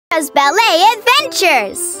Dora's Ballet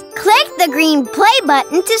Adventures. Click the green play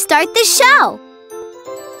button to start the show.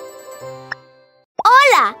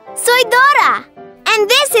 Hola, soy Dora, and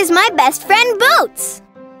this is my best friend Boots.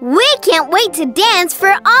 We can't wait to dance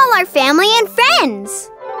for all our family and friends.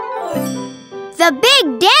 The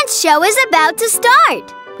big dance show is about to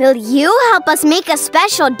start. Will you help us make a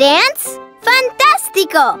special dance?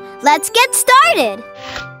 Fantastico! Let's get started.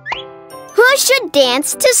 Who should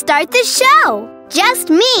dance to start the show? Just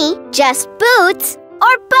me, just Boots,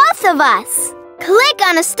 or both of us? Click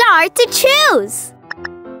on a star to choose.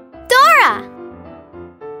 Dora.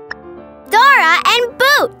 Dora and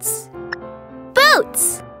Boots.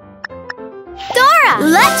 Boots. Dora.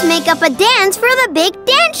 Let's make up a dance for the big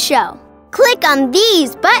dance show. Click on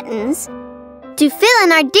these buttons to fill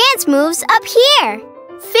in our dance moves up here.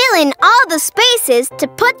 Fill in all the spaces to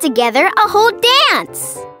put together a whole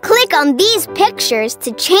dance. Click on these pictures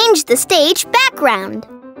to change the stage background.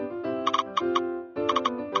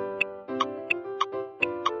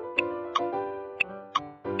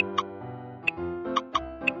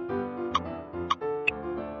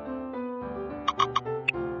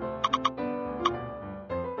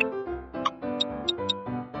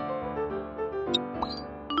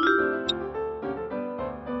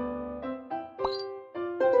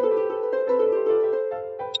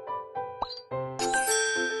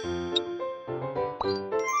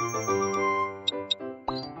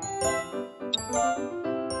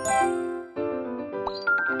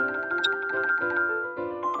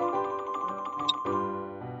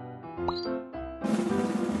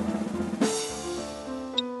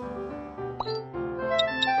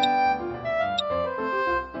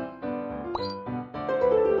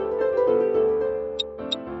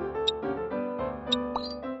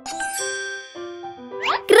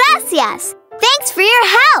 Gracias! Thanks for your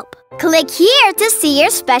help! Click here to see your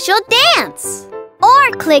special dance.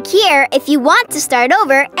 Or click here if you want to start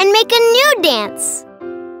over and make a new dance.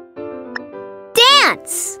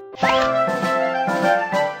 Dance!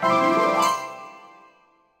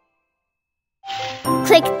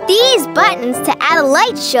 Click these buttons to add a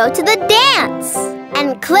light show to the dance.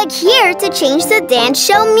 And click here to change the dance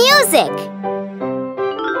show music.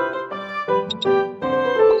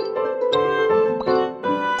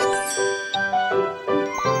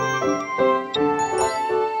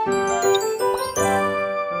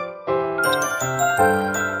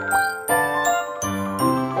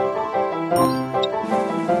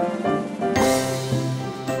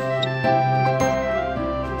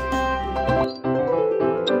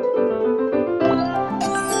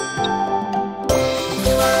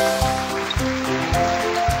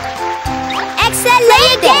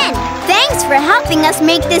 Again! Thanks for helping us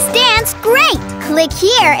make this dance great! Click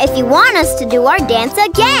here if you want us to do our dance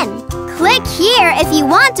again. Click here if you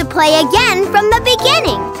want to play again from the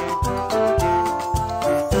beginning.